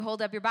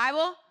Hold up your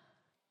Bible.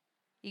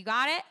 You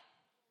got it?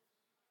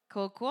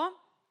 Cool.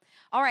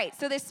 All right,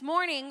 so this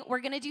morning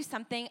we're going to do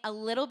something a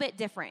little bit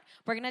different.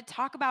 We're going to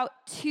talk about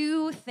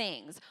two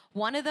things.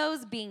 One of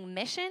those being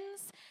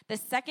missions, the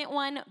second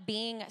one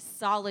being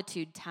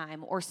solitude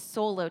time or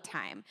solo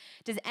time.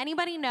 Does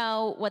anybody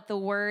know what the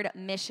word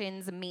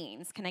missions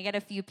means? Can I get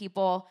a few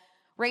people,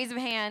 raise of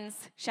hands,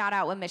 shout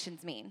out what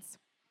missions means?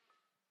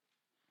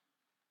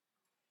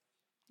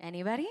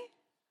 Anybody?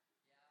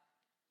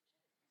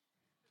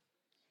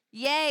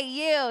 Yay,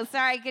 you.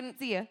 Sorry, I couldn't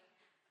see you.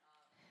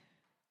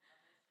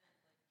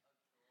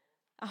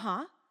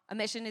 A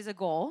mission is a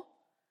goal.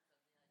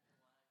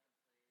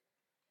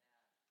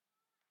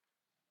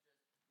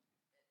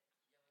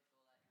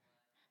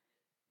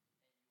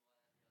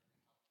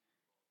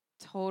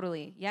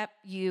 Totally. Yep.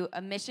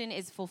 A mission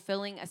is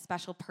fulfilling a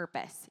special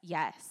purpose.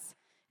 Yes.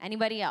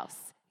 Anybody else?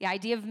 The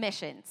idea of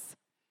missions.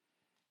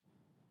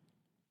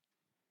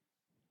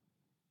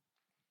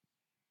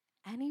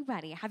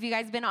 Anybody? Have you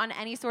guys been on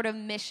any sort of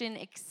mission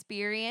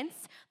experience,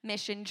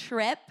 mission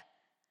trip?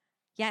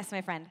 Yes,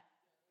 my friend.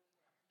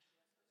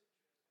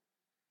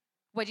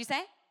 What'd you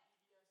say?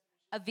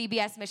 A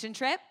VBS mission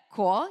trip?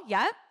 Cool.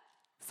 Yep.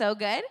 So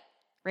good.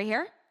 Right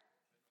here?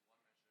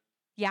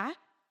 Yeah.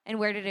 And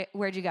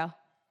where'd you go?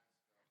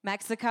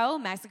 Mexico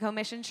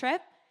mission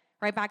trip.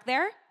 Right back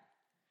there?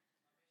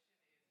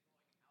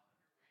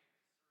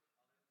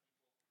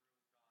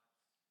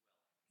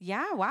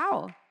 Yeah,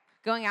 wow.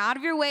 Going out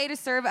of your way to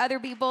serve other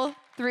people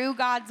through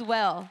God's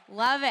will.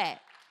 Love it.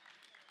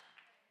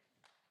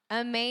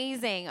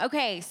 Amazing.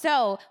 Okay,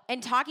 so in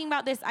talking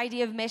about this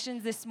idea of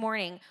missions this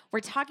morning, we're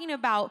talking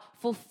about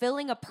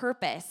fulfilling a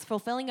purpose,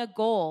 fulfilling a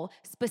goal,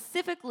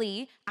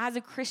 specifically as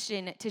a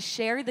Christian to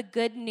share the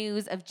good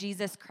news of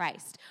Jesus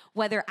Christ,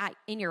 whether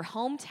in your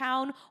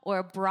hometown or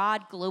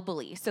abroad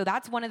globally. So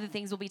that's one of the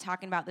things we'll be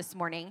talking about this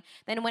morning.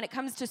 Then when it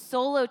comes to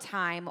solo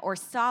time or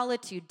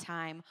solitude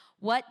time,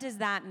 what does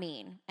that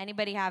mean?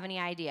 Anybody have any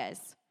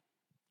ideas?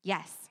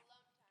 Yes.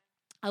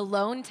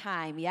 Alone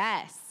time,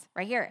 yes.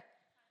 Right here.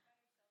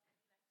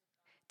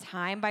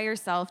 Time by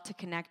yourself to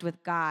connect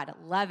with God.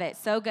 Love it.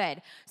 So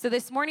good. So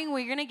this morning,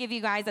 we're going to give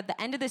you guys at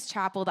the end of this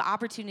chapel the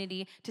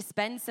opportunity to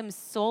spend some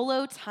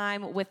solo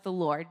time with the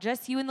Lord,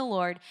 just you and the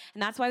Lord.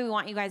 And that's why we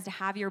want you guys to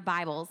have your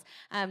Bibles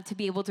to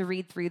be able to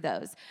read through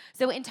those.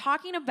 So in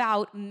talking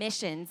about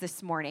missions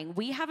this morning,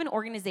 we have an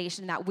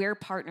organization that we're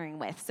partnering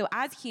with. So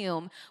as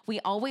Hume,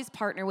 we always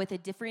partner with a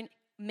different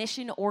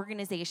mission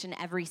organization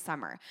every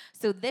summer.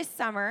 So this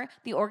summer,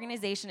 the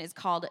organization is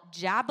called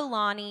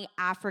Jabulani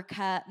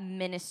Africa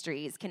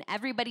Ministries. Can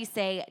everybody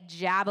say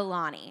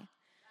Jabulani?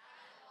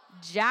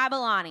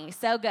 Jabulani,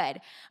 so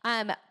good.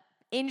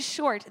 In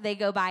short, they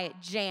go by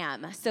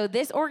JAM. So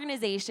this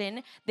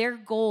organization, their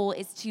goal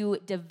is to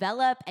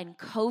develop and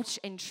coach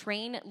and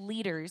train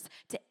leaders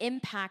to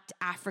impact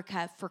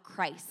Africa for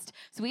Christ.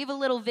 So we have a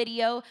little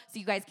video so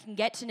you guys can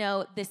get to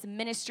know this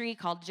ministry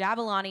called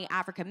Jabulani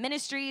Africa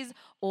Ministries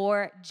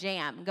or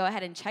JAM. Go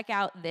ahead and check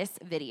out this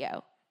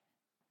video.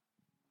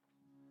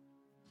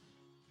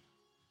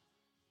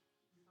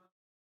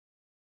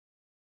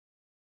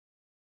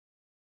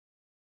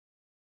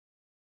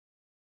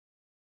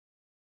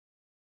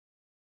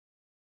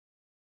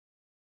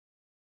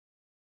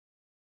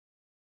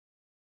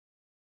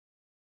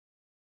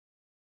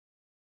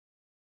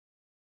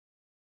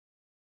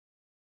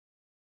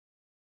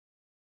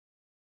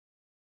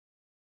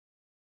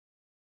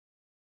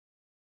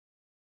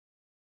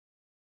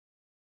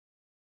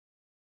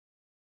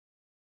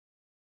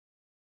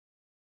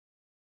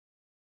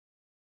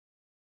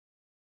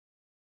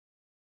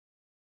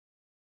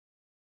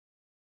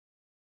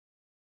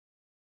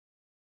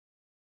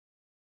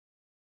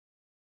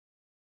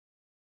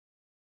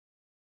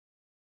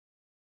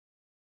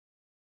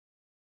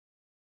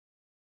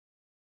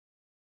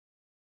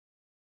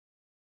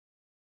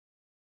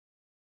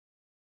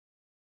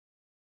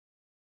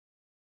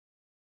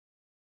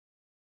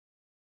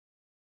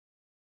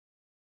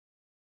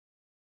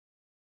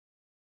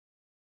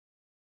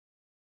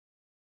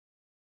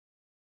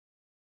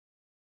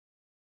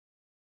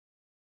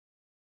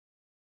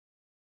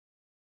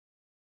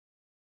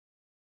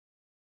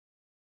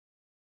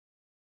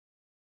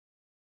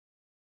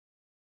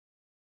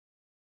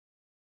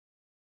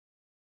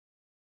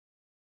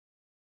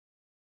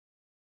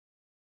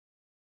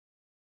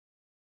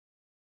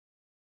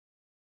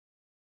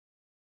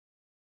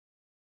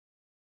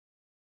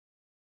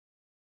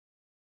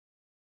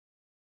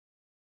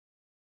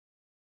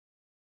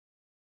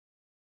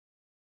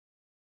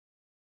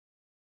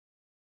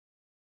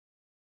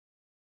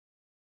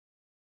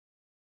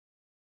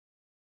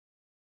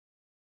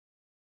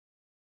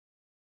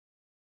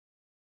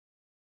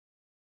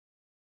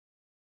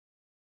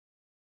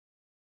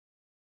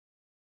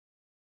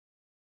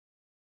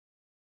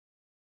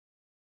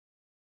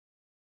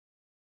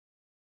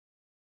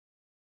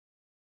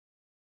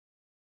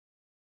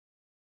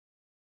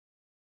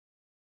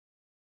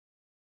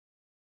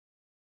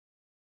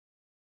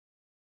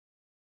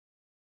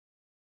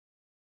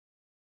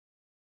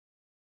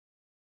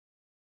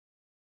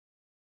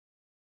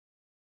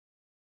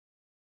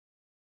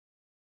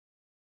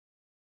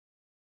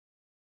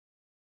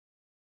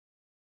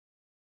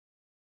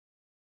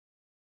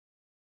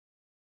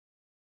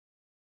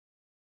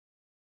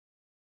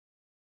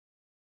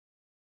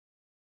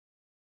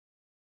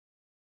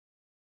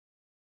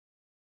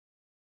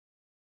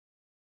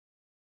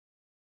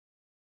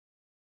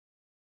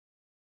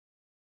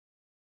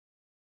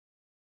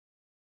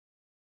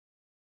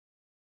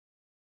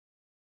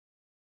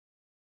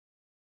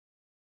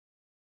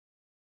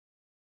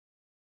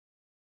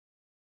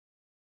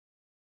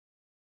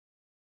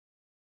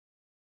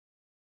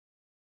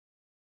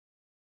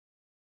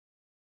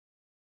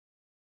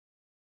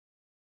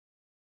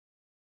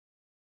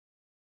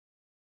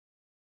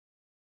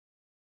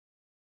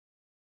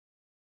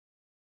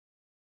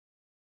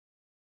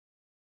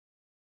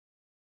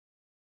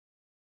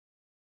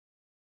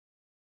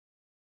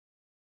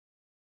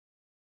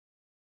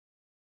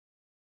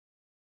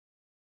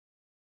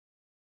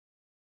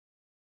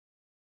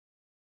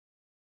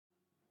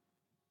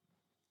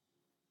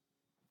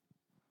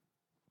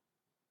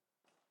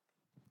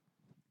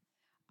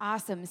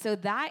 Awesome. So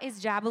that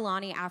is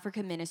Jabulani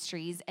Africa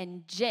Ministries,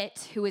 and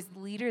Jit, who is the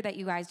leader that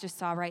you guys just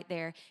saw right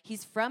there,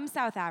 he's from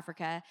South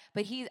Africa,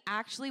 but he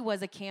actually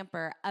was a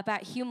camper up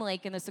at Hume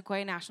Lake in the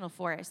Sequoia National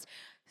Forest.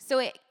 So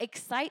it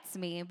excites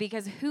me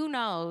because who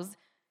knows,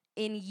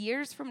 in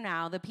years from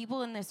now, the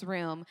people in this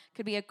room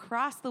could be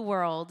across the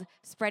world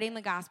spreading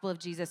the gospel of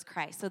Jesus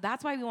Christ. So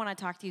that's why we want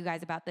to talk to you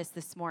guys about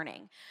this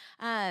morning.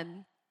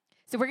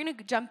 So we're going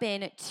to jump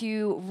in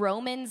to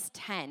Romans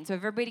 10. So if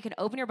everybody can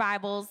open your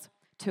Bibles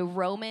to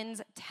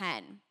Romans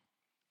 10.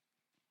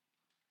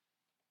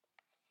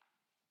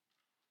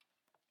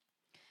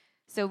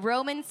 So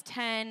Romans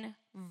 10,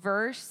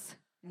 verse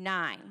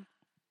 9.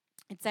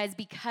 It says,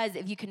 because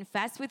if you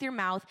confess with your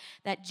mouth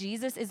that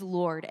Jesus is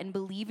Lord and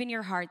believe in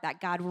your heart that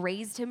God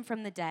raised him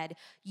from the dead,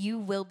 you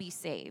will be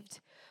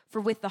saved.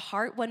 For with the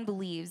heart one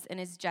believes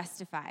and is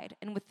justified,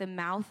 and with the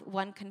mouth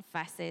one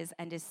confesses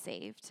and is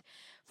saved.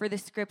 For the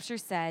scripture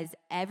says,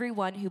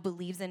 everyone who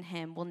believes in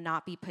him will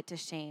not be put to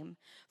shame.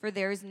 For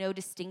there is no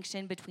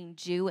distinction between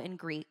Jew and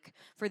Greek,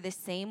 for the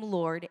same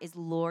Lord is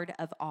Lord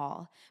of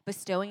all,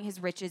 bestowing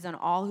his riches on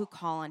all who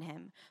call on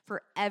him.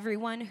 For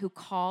everyone who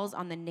calls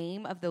on the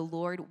name of the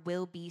Lord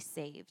will be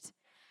saved.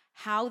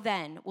 How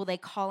then will they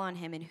call on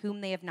him in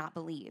whom they have not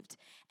believed?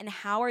 And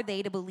how are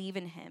they to believe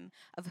in him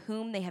of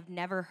whom they have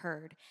never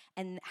heard?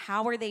 And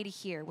how are they to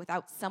hear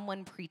without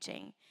someone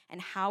preaching?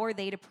 And how are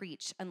they to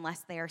preach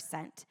unless they are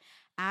sent?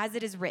 As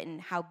it is written,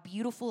 how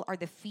beautiful are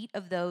the feet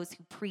of those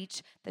who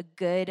preach the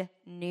good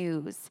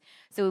news.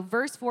 So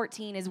verse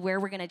 14 is where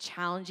we're going to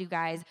challenge you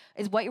guys,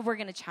 is what we're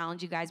going to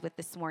challenge you guys with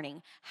this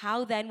morning.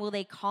 How then will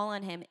they call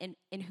on him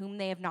in whom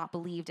they have not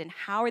believed? And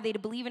how are they to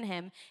believe in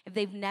him if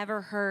they've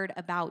never heard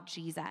about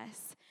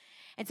Jesus?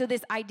 And so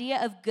this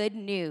idea of good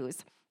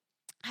news,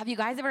 have you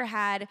guys ever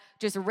had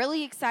just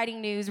really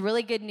exciting news,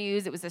 really good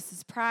news? It was a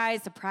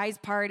surprise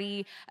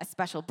party, a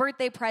special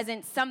birthday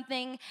present,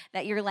 something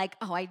that you're like,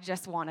 oh, I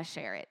just want to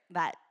share it.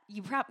 That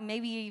you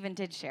maybe you even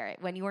did share it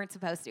when you weren't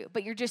supposed to,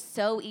 but you're just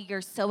so eager,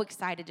 so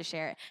excited to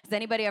share it. Has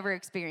anybody ever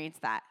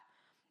experienced that?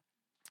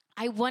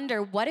 I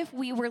wonder, what if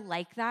we were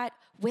like that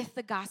with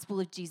the gospel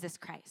of Jesus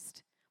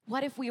Christ?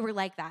 What if we were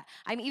like that?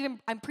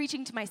 I'm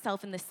preaching to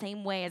myself in the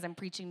same way as I'm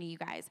preaching to you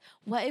guys.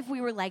 What if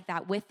we were like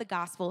that with the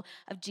gospel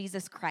of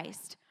Jesus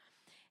Christ?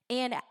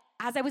 And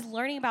as I was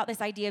learning about this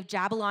idea of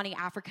Jabulani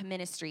Africa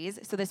Ministries,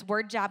 so this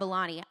word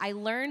Jabulani, I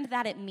learned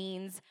that it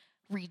means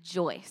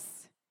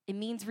rejoice. It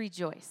means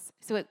rejoice.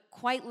 So it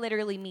quite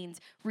literally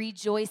means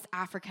Rejoice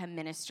Africa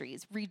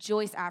Ministries.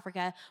 Rejoice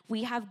Africa.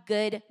 We have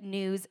good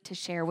news to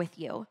share with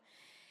you.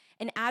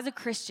 And as a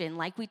Christian,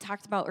 like we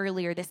talked about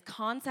earlier, this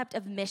concept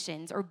of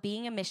missions or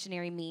being a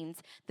missionary means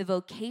the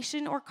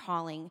vocation or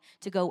calling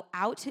to go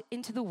out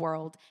into the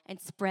world and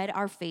spread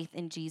our faith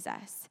in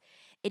Jesus.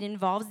 It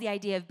involves the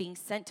idea of being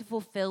sent to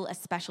fulfill a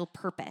special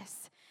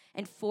purpose.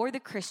 And for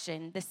the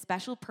Christian, the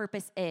special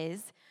purpose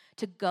is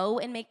to go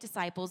and make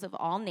disciples of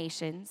all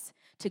nations,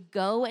 to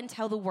go and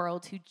tell the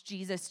world who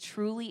Jesus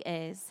truly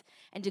is,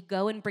 and to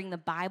go and bring the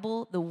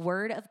Bible, the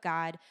Word of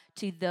God,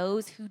 to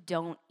those who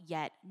don't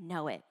yet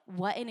know it.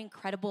 What an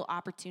incredible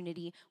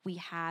opportunity we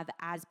have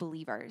as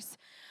believers.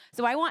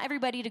 So I want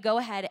everybody to go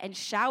ahead and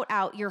shout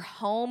out your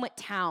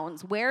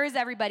hometowns. Where is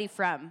everybody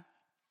from?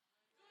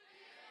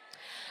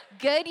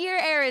 Goodyear,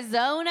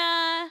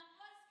 Arizona.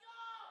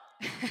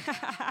 Let's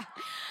go.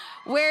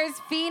 Where's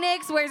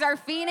Phoenix? Where's our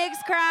Phoenix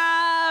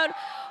crowd?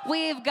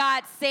 We've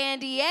got San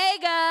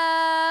Diego.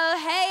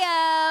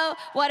 Heyo.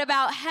 What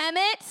about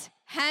Hemet?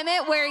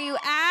 Hemet, where are you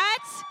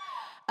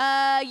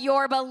at?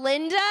 Yorba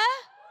Linda.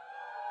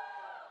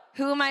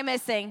 Who am I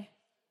missing?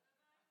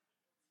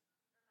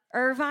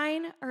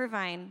 Irvine.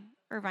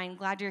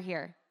 Glad you're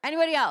here.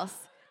 Anybody else?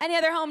 Any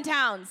other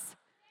hometowns?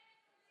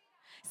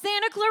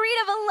 Santa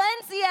Clarita,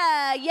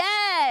 Valencia.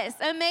 Yes,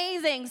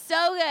 amazing.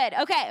 So good.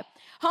 Okay,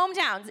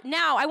 hometowns.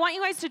 Now, I want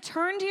you guys to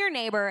turn to your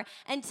neighbor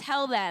and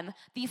tell them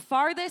the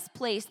farthest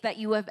place that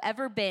you have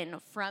ever been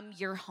from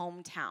your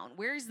hometown.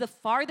 Where's the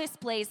farthest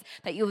place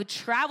that you have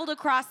traveled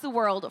across the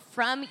world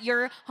from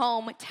your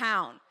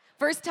hometown?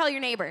 First, tell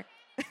your neighbor.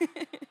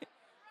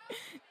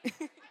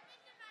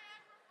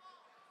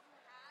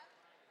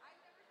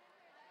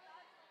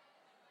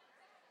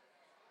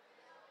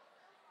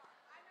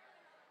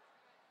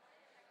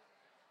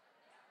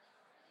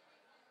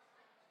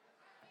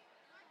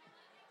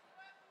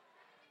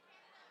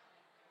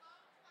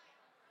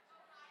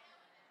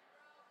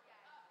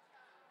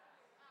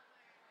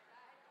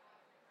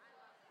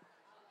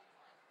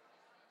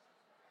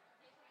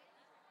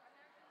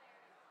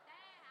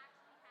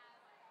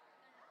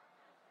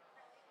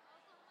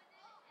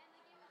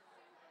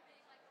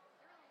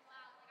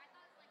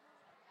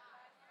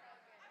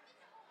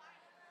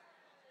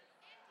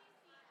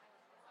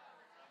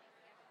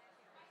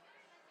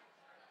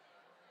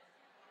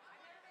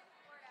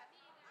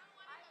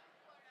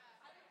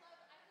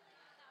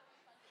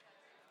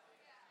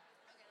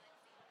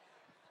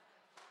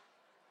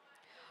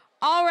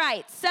 All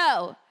right,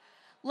 so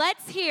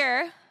let's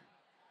hear,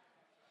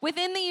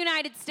 within the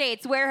United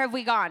States, where have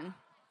we gone?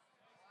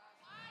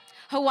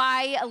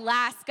 Hawaii,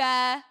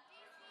 Alaska,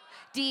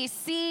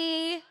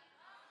 DC,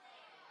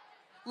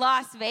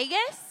 Las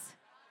Vegas,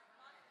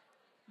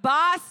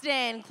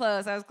 Boston.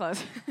 Close. I was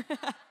close.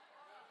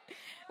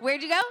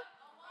 Where'd you go?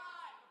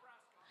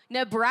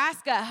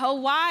 Nebraska,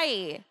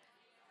 Hawaii.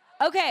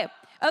 Okay,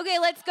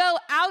 let's go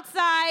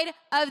outside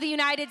of the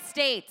United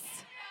States.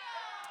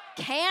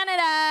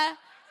 Canada,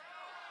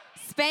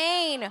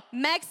 Spain,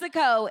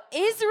 Mexico,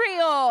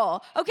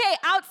 Israel. Okay,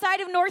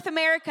 outside of North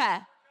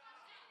America.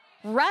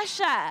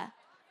 Russia,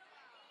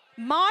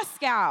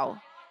 Moscow,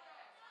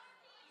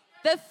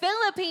 the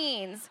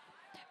Philippines.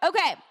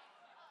 Okay,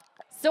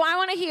 so I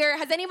want to hear,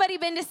 has anybody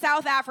been to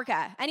South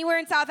Africa? Anywhere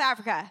in South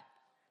Africa?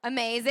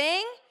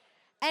 Amazing.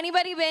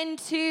 Anybody been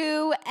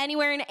to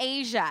anywhere in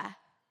Asia?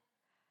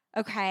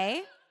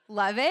 Okay,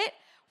 love it.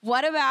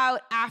 What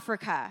about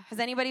Africa? Has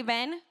anybody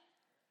been?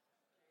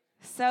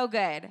 So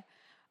good.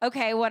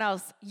 Okay, what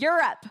else?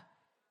 Europe.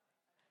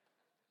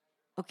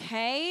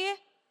 Okay,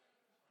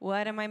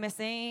 what am I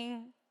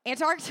missing?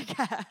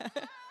 Antarctica.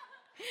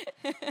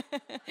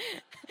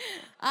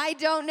 I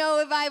don't know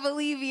if I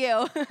believe you.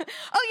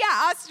 Oh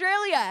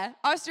yeah,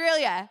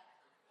 Australia.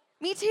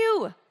 Me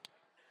too.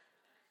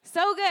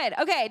 So good.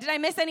 Okay, did I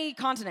miss any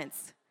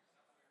continents?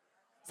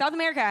 South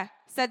America.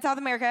 Said South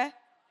America.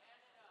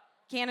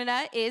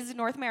 Canada is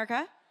North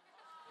America.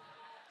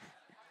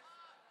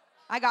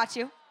 I got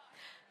you.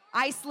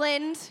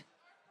 Iceland,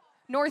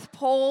 North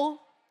Pole.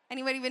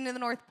 Anybody been to the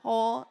North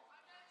Pole?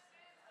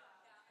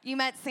 You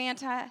met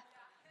Santa?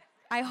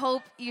 I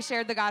hope you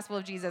shared the gospel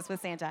of Jesus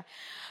with Santa.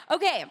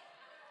 Okay,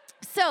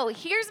 so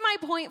here's my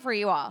point for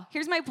you all.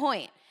 Here's my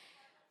point.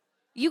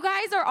 You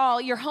guys are all,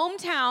 your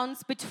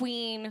hometowns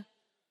between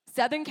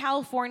Southern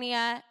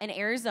California and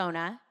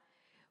Arizona.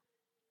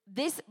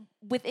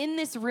 Within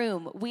this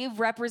room, we've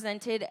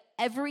represented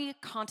every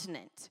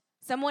continent.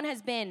 Someone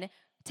has been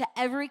to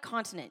every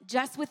continent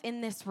just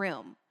within this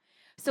room.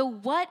 So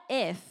what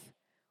if,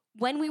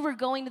 when we were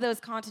going to those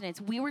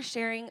continents, we were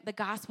sharing the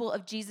gospel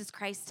of Jesus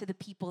Christ to the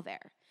people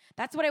there?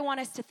 That's what I want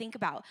us to think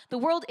about. The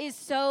world is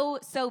so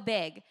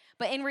big,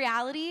 but in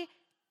reality,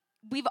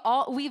 we've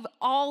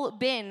all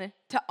been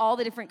to all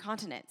the different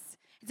continents.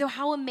 And so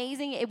how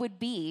amazing it would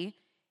be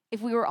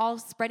if we were all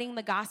spreading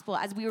the gospel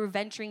as we were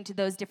venturing to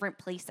those different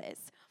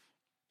places.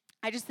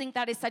 I just think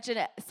that is such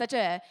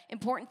a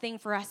important thing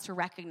for us to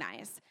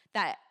recognize,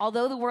 that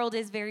although the world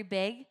is very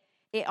big,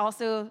 it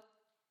also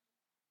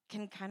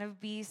can kind of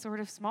be sort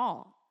of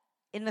small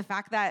in the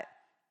fact that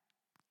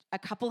a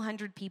couple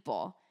hundred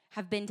people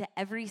have been to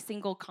every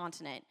single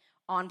continent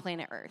on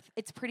planet Earth.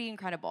 It's pretty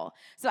incredible.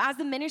 So as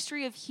the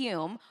ministry of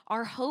Hume,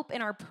 our hope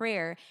and our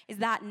prayer is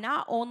that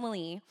not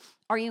only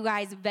are you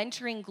guys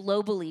venturing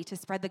globally to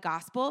spread the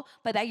gospel,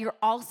 but that you're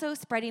also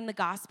spreading the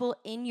gospel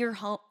in your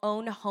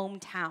own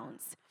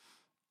hometowns.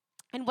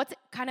 And what's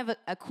kind of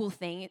a cool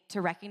thing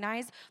to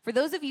recognize, for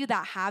those of you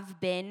that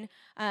have been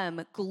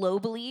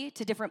globally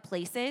to different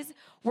places,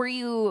 were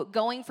you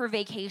going for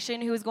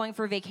vacation? Who was going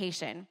for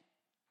vacation?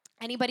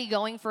 Anybody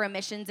going for a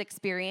missions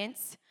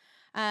experience?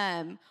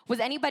 Was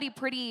anybody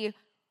pretty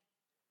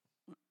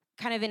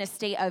kind of in a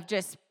state of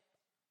just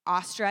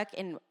awestruck,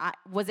 and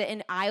was it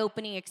an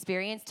eye-opening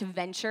experience to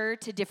venture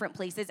to different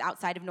places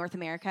outside of North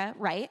America,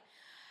 right?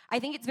 I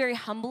think it's very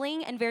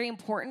humbling and very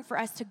important for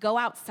us to go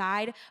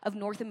outside of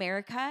North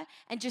America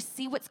and just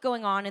see what's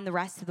going on in the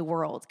rest of the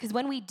world. Because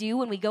when we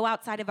go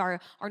outside of our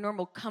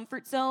normal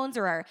comfort zones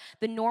or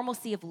the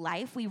normalcy of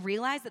life, we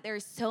realize that there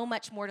is so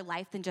much more to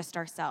life than just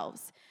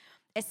ourselves,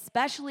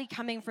 especially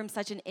coming from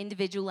such an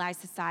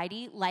individualized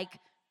society like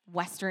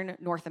Western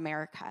North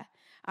America.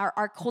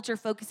 Our culture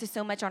focuses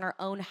so much on our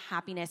own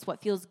happiness,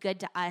 what feels good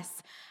to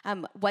us,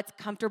 what's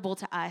comfortable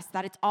to us,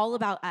 that it's all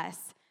about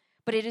us.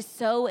 But it is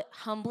so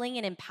humbling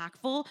and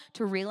impactful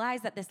to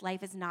realize that this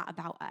life is not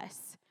about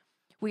us.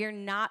 We are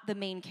not the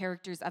main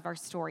characters of our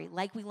story,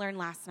 like we learned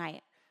last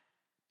night.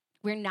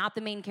 We're not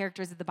the main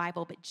characters of the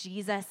Bible, but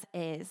Jesus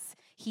is.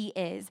 He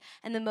is.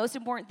 And the most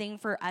important thing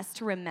for us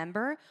to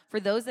remember, for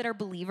those that are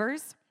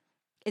believers,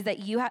 is that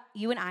you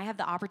and I have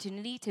the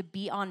opportunity to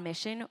be on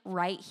mission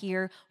right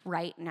here,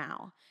 right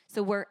now.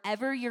 So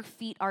wherever your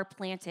feet are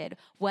planted,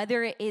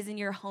 whether it is in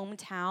your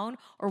hometown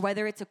or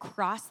whether it's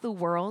across the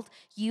world,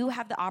 you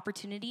have the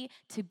opportunity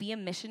to be a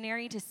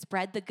missionary to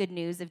spread the good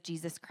news of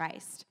Jesus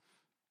Christ.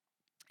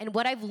 And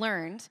what I've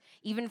learned,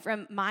 even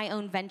from my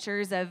own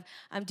ventures of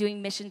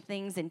doing mission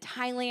things in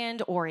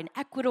Thailand or in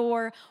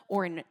Ecuador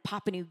or in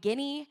Papua New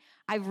Guinea,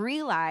 I've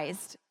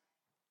realized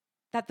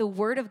that the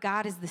word of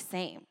God is the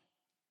same.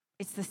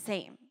 It's the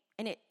same.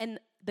 And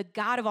the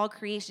God of all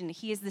creation,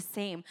 he is the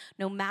same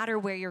no matter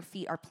where your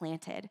feet are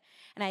planted.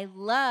 And I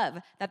love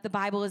that the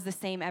Bible is the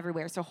same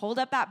everywhere. So hold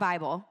up that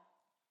Bible.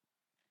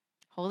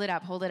 Hold it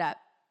up.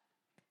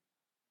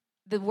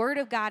 The word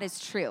of God is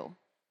true.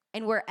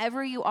 And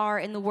wherever you are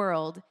in the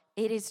world,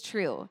 it is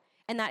true.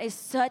 And that is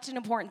such an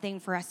important thing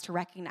for us to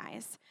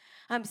recognize.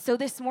 So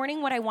this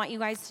morning, what I want you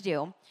guys to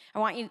do, I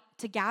want you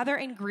to gather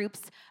in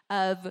groups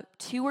of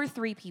 2 or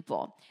 3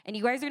 people. And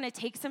you guys are going to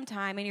take some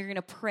time and you're going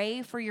to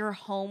pray for your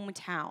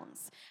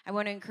hometowns. I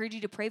want to encourage you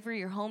to pray for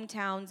your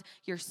hometowns,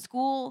 your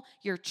school,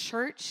 your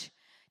church.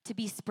 to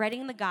be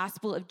spreading the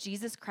gospel of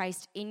Jesus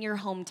Christ in your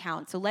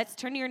hometown. So let's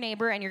turn to your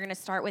neighbor, and you're going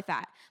to start with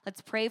that.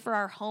 Let's pray for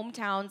our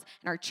hometowns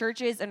and our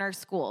churches and our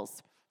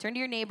schools. Turn to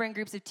your neighbor in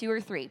groups of 2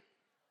 or 3.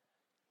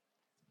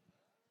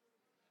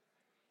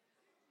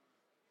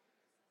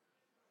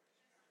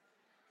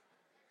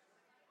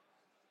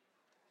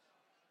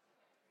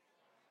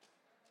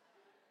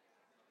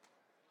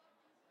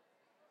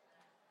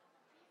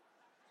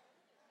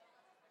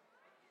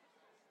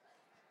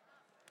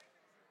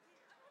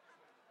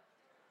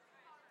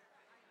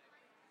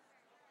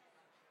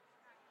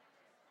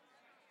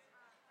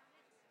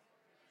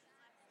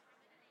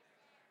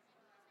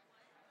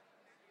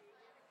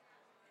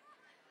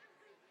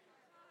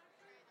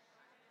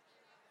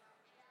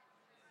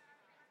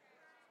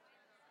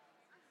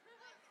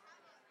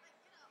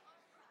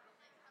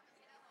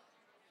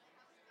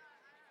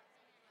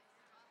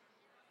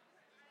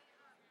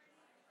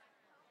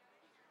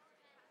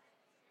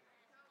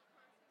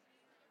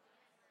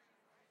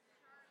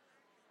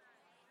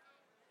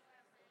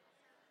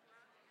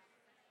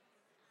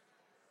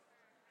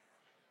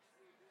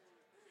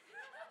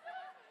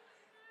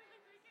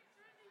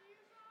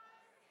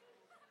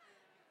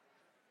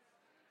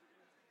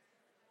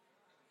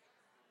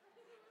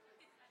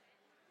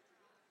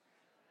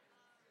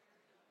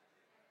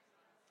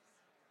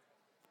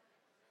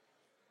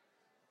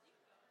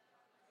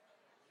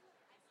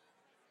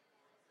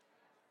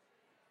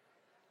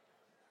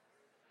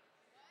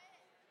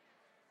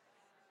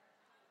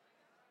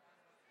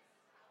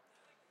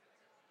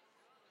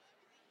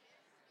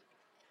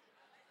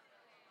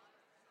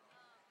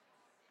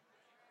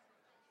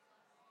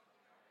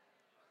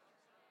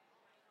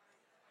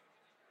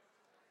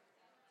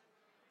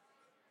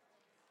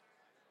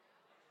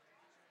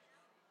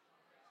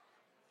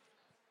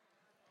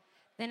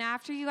 Then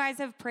after you guys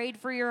have prayed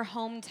for your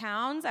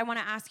hometowns, I want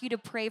to ask you to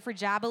pray for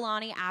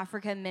Jabulani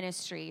Africa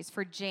Ministries,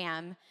 for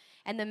JAM,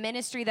 and the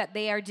ministry that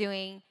they are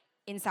doing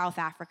in South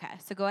Africa.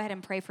 So go ahead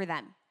and pray for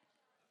them.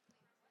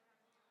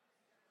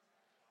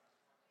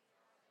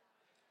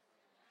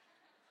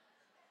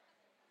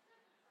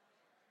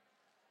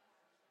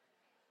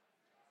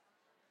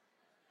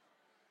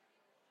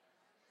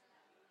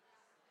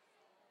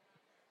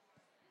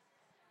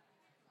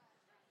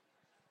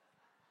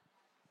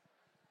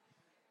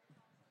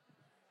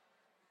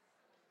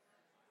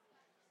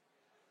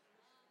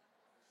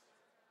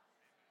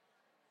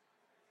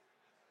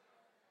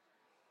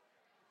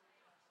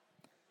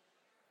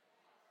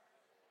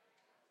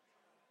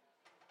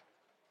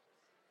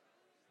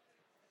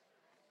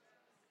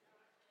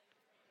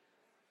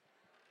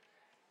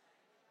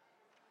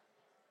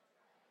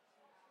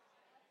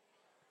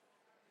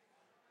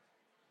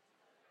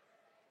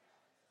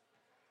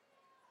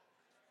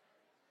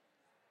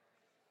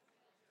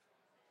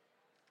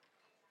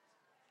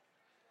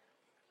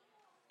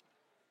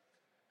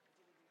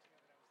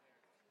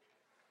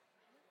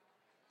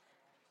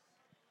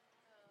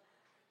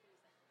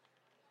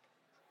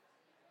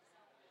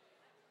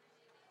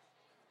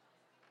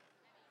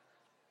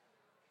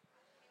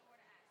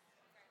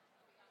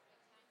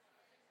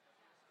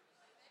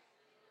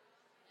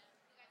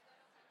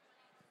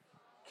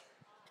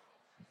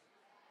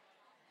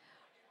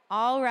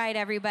 All right,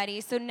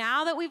 everybody. So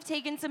now that we've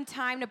taken some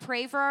time to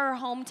pray for our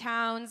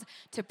hometowns,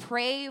 to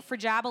pray for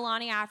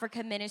Jabulani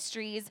Africa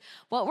Ministries,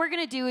 what we're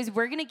going to do is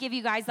we're going to give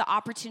you guys the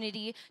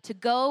opportunity to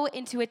go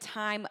into a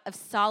time of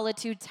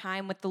solitude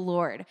time with the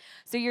Lord.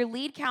 So your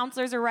lead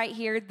counselors are right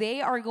here. They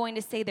are going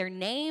to say their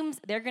names,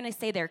 they're going to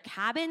say their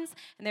cabins,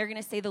 and they're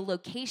going to say the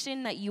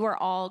location that you are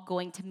all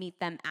going to meet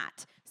them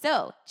at.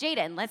 So,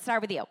 Jaden, let's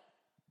start with you.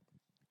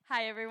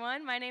 Hi,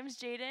 everyone. My name's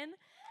Jaden.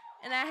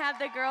 And I have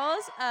the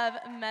girls of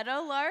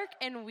Meadowlark,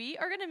 and we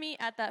are going to meet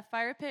at that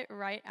fire pit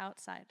right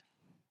outside.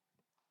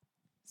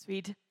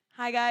 Sweet.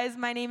 Hi, guys.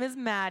 My name is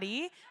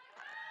Maddie.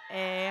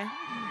 And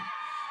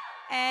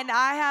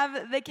I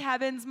have the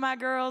cabins, my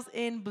girls,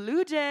 in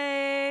Blue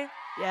Jay.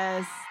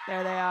 Yes,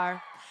 there they are.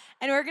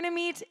 And we're going to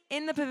meet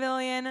in the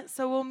pavilion,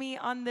 so we'll meet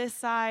on this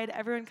side.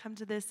 Everyone come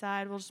to this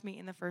side. We'll just meet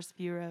in the first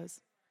few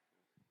rows.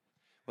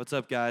 What's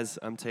up, guys?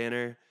 I'm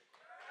Tanner.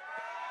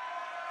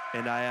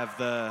 And I have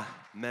the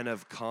Men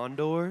of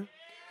Condor.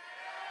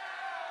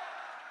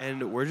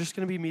 And we're just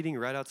going to be meeting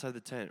right outside the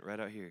tent, right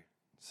out here.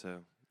 So,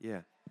 yeah.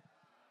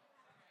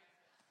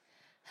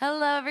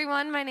 Hello,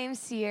 everyone. My name's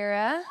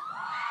Sierra.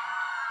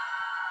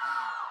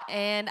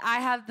 And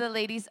I have the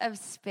ladies of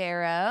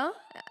Sparrow.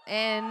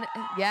 And,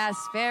 yeah,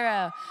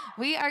 Sparrow.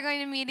 We are going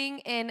to be meeting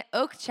in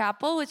Oak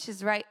Chapel, which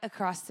is right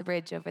across the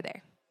bridge over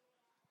there.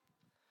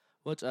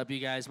 What's up, you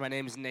guys? My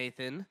name is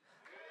Nathan.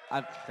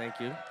 Thank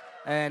you.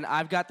 And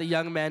I've got the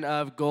young men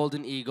of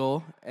Golden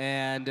Eagle,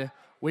 and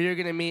we are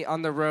going to meet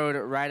on the road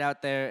right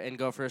out there and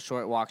go for a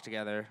short walk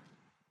together.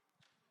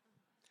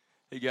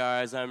 Hey,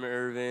 guys, I'm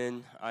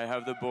Irvin. I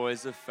have the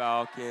boys of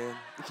Falcon.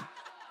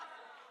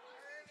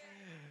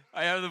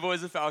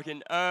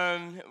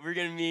 We're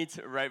going to meet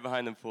right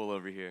behind the pool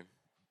over here.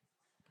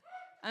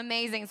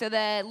 Amazing. So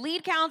the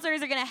lead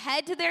counselors are going to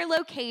head to their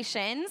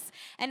locations,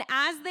 and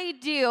as they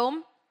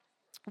do,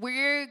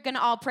 we're going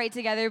to all pray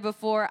together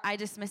before I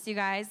dismiss you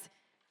guys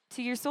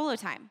to your solo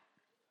time.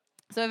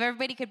 So if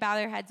everybody could bow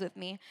their heads with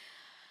me.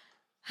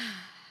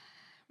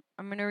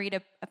 I'm going to read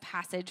a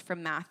passage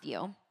from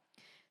Matthew.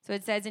 So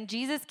it says, "And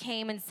Jesus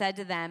came and said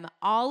to them,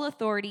 'All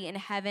authority in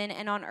heaven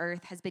and on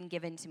earth has been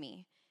given to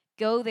me.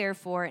 Go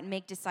therefore and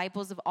make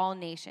disciples of all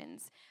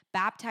nations,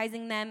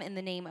 baptizing them in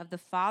the name of the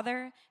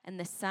Father and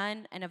the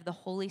Son and of the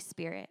Holy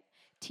Spirit,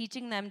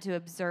 teaching them to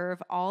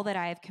observe all that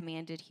I have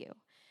commanded you.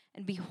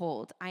 And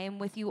behold, I am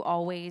with you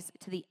always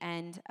to the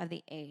end of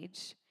the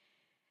age.'"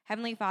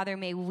 Heavenly Father,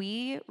 may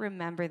we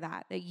remember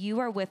that you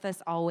are with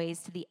us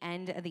always to the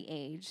end of the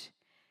age.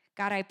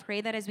 God, I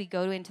pray that as we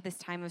go into this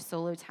time of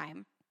solo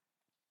time,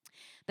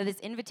 that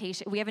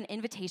we have an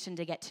invitation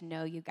to get to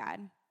know you,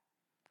 God.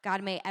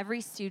 God, may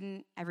every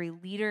student, every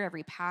leader,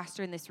 every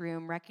pastor in this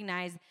room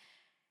recognize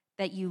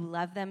that you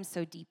love them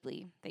so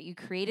deeply, that you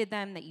created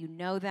them, that you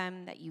know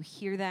them, that you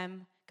hear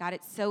them. God,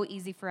 it's so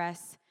easy for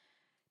us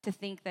to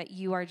think that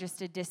you are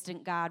just a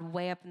distant God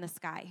way up in the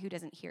sky who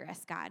doesn't hear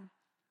us, God.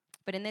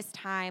 But in this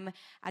time,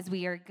 as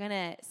we are going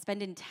to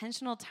spend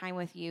intentional time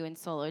with you in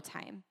solo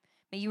time,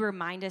 may you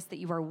remind us that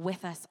you are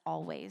with us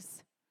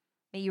always.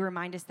 May you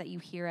remind us that you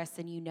hear us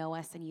and you know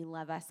us and you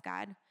love us,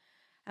 God.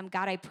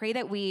 God, I pray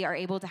that we are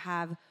able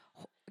to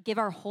give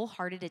our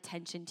wholehearted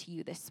attention to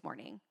you this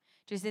morning.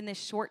 Just in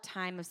this short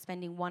time of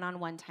spending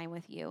one-on-one time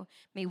with you,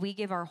 may we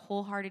give our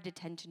wholehearted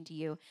attention to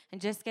you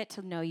and just get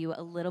to know you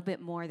a little bit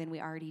more than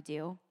we already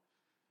do.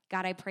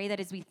 God, I pray that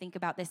as we think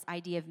about this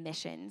idea of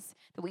missions,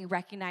 that we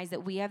recognize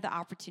that we have the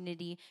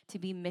opportunity to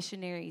be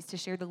missionaries, to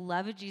share the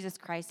love of Jesus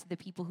Christ to the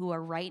people who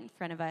are right in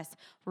front of us,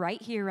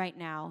 right here, right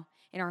now,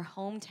 in our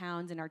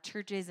hometowns, in our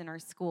churches, in our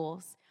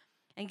schools.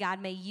 And God,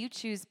 may you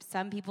choose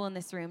some people in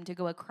this room to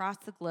go across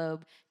the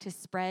globe to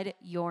spread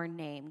your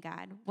name,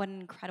 God. What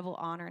an incredible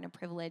honor and a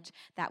privilege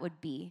that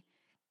would be.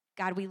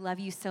 God, we love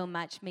you so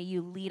much. May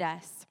you lead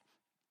us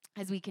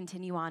as we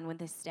continue on with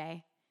this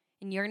day.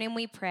 In your name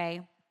we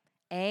pray.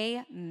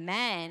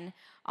 Amen.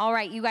 All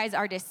right, you guys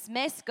are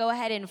dismissed. Go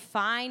ahead and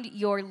find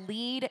your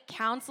lead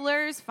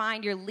counselors.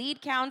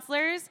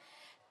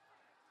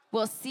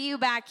 We'll see you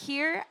back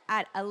here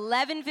at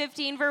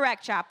 11:15 for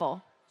Rec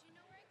Chapel.